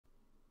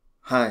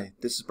Hi,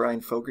 this is Brian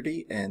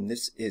Fogarty, and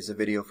this is a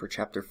video for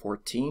Chapter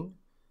 14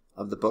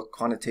 of the book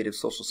Quantitative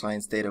Social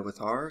Science Data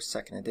with R,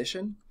 2nd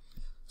edition.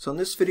 So in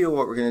this video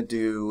what we're going to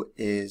do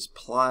is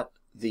plot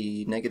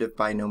the negative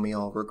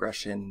binomial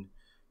regression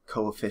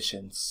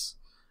coefficients.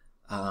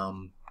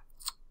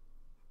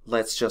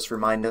 Let's just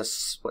remind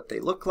us what they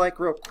look like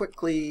real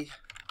quickly.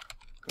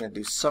 I'm going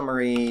to do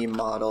summary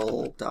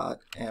model.mbrm.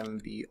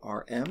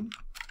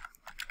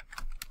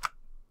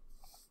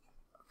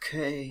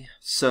 Okay,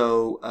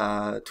 so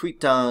tweet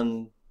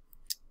done,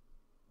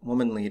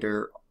 woman lead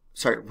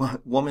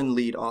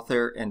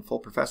author and full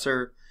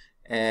professor,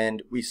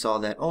 and we saw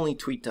that only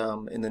tweet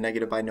done in the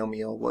negative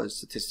binomial was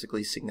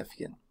statistically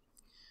significant.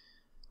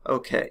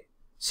 Okay,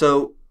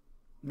 so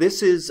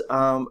this is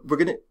we're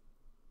gonna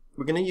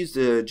use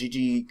the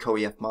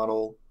GGally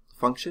model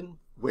function,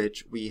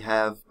 which we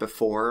have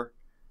before.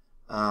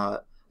 I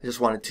just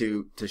wanted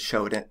to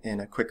show it in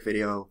a quick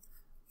video.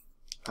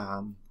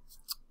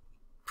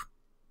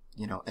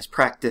 You know, as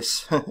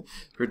practice.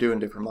 We're doing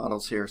different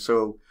models here.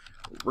 So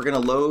we're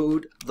going to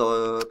load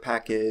the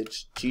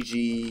package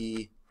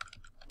GGally,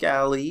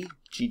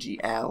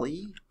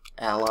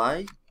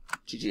 ally.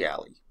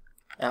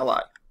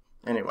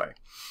 Anyway,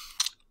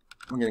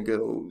 we're going to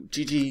go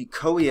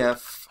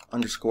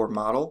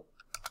ggcoef_model.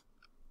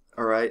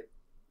 All right.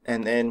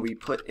 And then we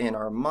put in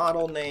our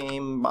model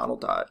name,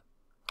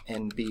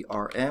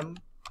 model.nbrm.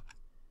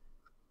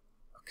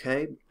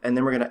 Okay, and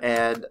then we're going to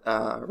add,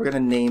 we're going to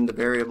name the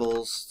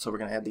variables. So we're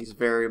going to add these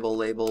variable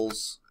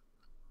labels,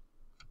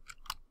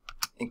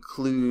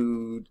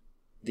 include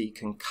the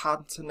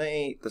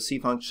concatenate, the C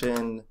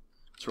function.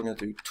 So we're going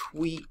to do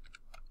tweet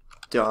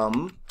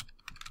dum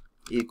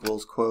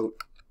equals, quote,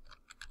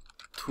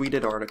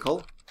 tweeted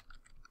article,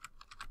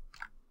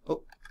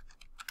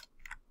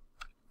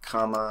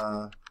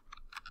 comma,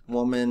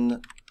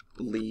 woman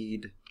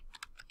lead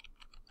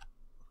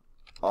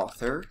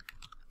author.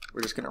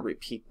 We're just going to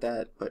repeat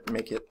that, but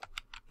make it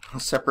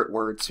separate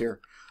words here.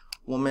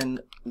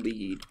 Woman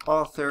lead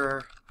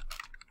author,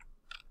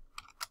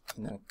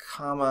 and then a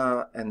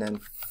comma, and then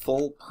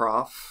full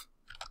prof,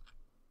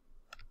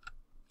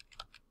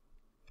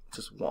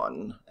 just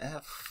one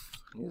F,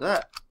 do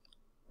that,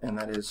 and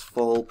that is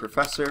full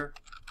professor.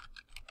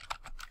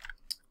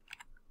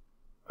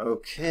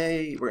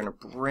 Okay, we're going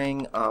to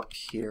bring up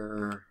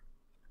here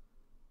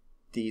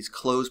these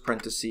close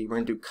parentheses. We're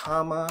going to do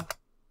comma.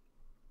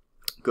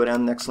 Go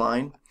down the next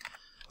line.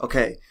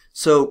 Okay,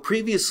 so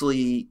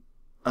previously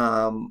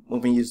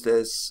when we used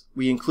this,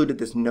 we included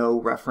this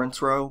no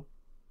reference row.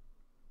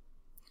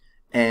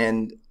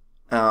 And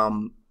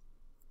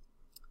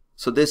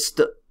so this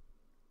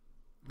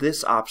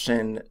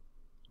option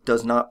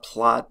does not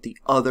plot the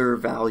other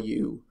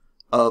value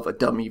of a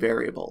dummy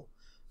variable.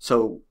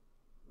 So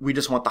we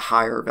just want the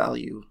higher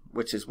value,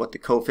 which is what the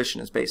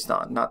coefficient is based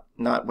on, not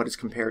what it's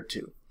compared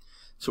to.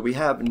 So we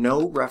have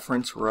no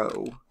reference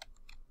row.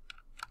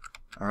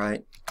 All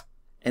right,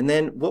 and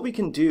then what we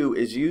can do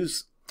is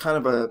use kind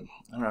of a,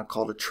 I don't know,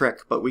 call it a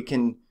trick, but we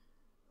can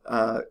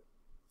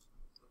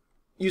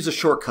use a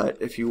shortcut,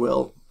 if you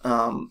will,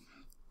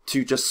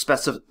 to just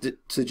specify,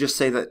 to just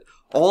say that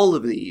all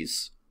of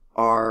these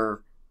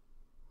are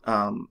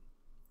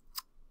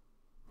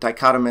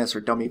dichotomous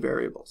or dummy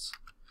variables.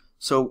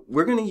 So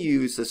we're going to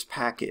use this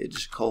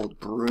package called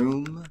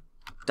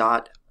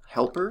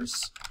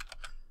broom.helpers.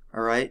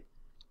 All right,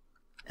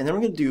 and then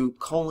we're going to do : :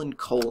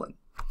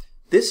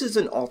 This is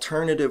an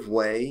alternative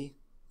way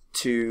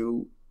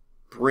to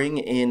bring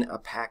in a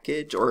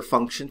package or a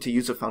function, to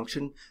use a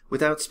function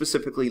without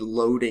specifically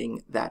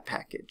loading that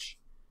package.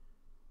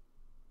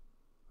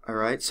 All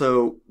right,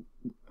 so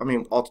I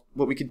mean, what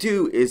we could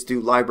do is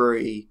do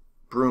library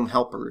broom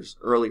helpers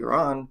earlier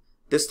on.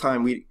 This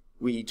time we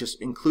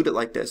just include it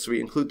like this. So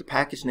we include the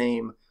package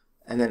name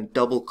and then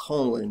double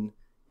colon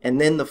and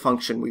then the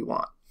function we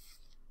want.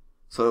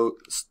 So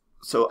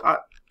I,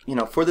 you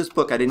know, for this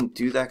book I didn't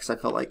do that because I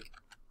felt like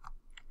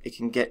it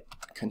can get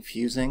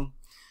confusing,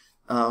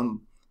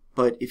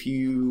 but if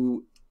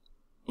you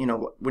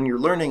know, when you're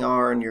learning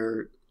R and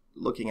you're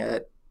looking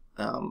at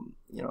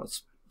you know,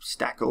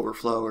 Stack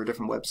Overflow or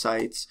different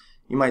websites,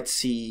 you might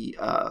see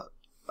a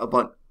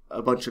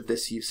bunch of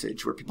this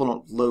usage where people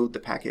don't load the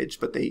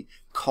package, but they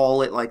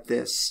call it like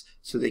this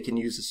so they can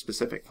use a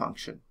specific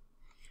function.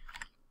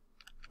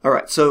 All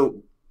right,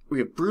 so we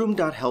have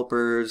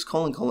broom.helpers :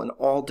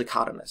 all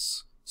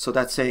dichotomous. So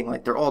that's saying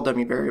like they're all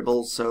dummy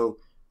variables. So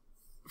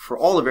for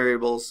all the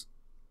variables,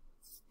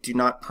 do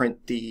not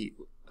print the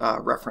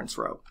reference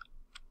row.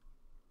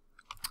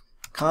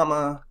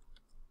 Comma,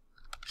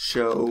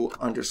 show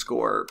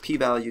underscore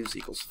p-values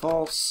equals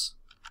false.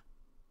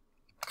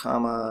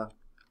 Comma,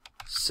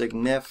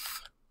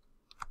 signif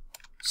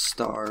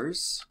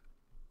stars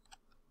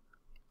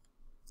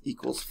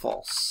equals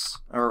false.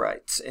 All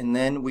right, and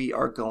then we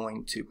are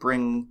going to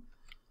bring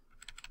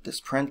this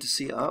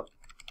parenthesis up.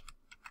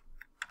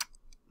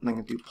 I'm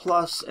going to do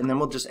plus, and then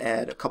we'll just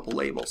add a couple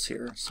labels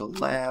here. So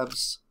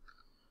labs,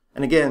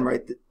 and again,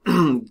 right,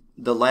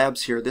 the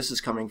labs here, this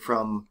is coming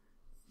from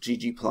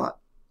ggplot.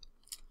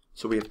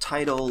 So we have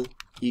title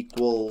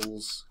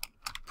equals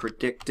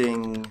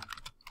predicting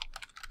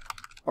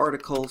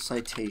article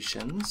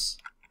citations,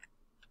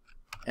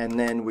 and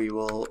then we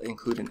will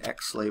include an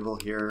X label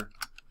here,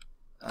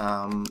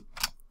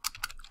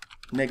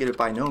 negative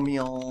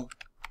binomial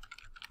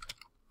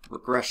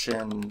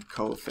regression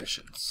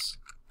coefficients.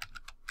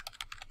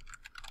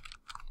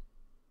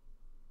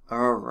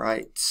 All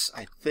right,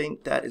 I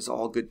think that is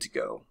all good to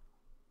go.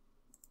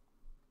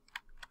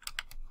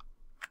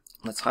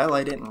 Let's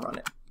highlight it and run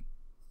it.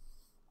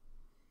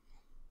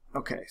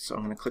 Okay, so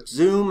I'm going to click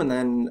zoom, and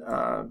then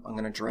I'm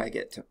going to drag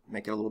it to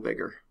make it a little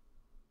bigger.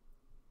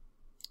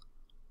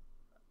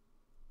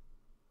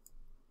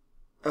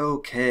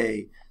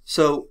 Okay,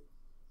 so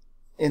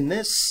in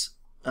this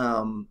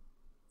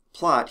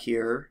plot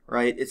here,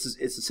 right, it's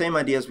the same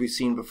idea as we've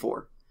seen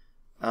before.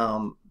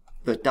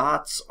 The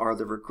dots are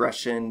the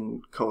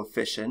regression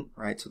coefficient,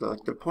 right? So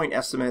the point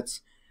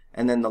estimates,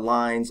 and then the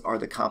lines are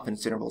the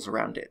confidence intervals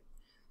around it.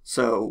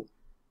 So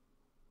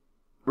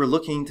we're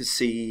looking to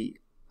see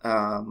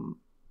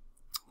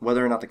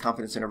whether or not the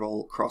confidence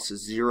interval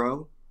crosses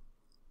 0.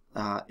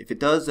 If it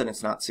does, then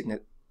it's not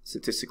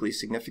statistically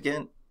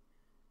significant.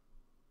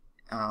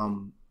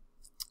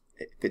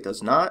 If it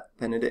does not,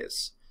 then it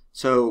is.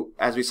 So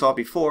as we saw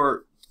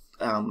before,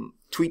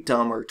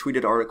 tweetdom or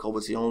tweeted article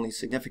was the only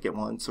significant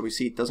one, so we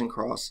see it doesn't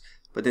cross.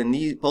 But then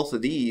both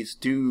of these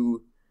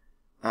do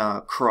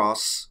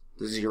cross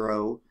the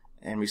 0,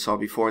 and we saw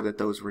before that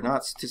those were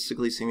not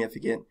statistically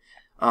significant.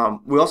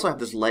 We also have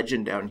this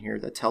legend down here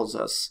that tells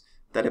us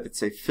that if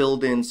it's a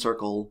filled-in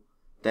circle,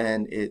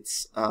 then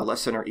it's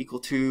less than or equal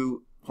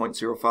to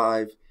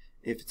 0.05.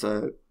 If it's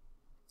a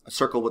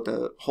circle with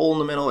a hole in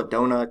the middle, a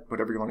donut,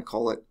 whatever you want to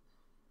call it,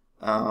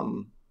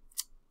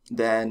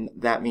 then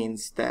that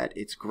means that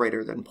it's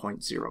greater than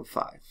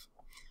 0.05.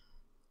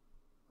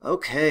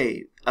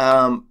 Okay,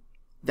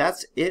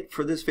 that's it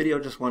for this video.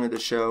 Just wanted to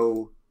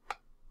show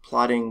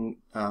plotting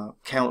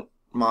count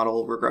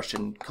model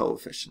regression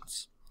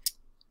coefficients.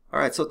 All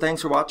right, so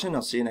thanks for watching.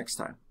 I'll see you next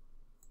time.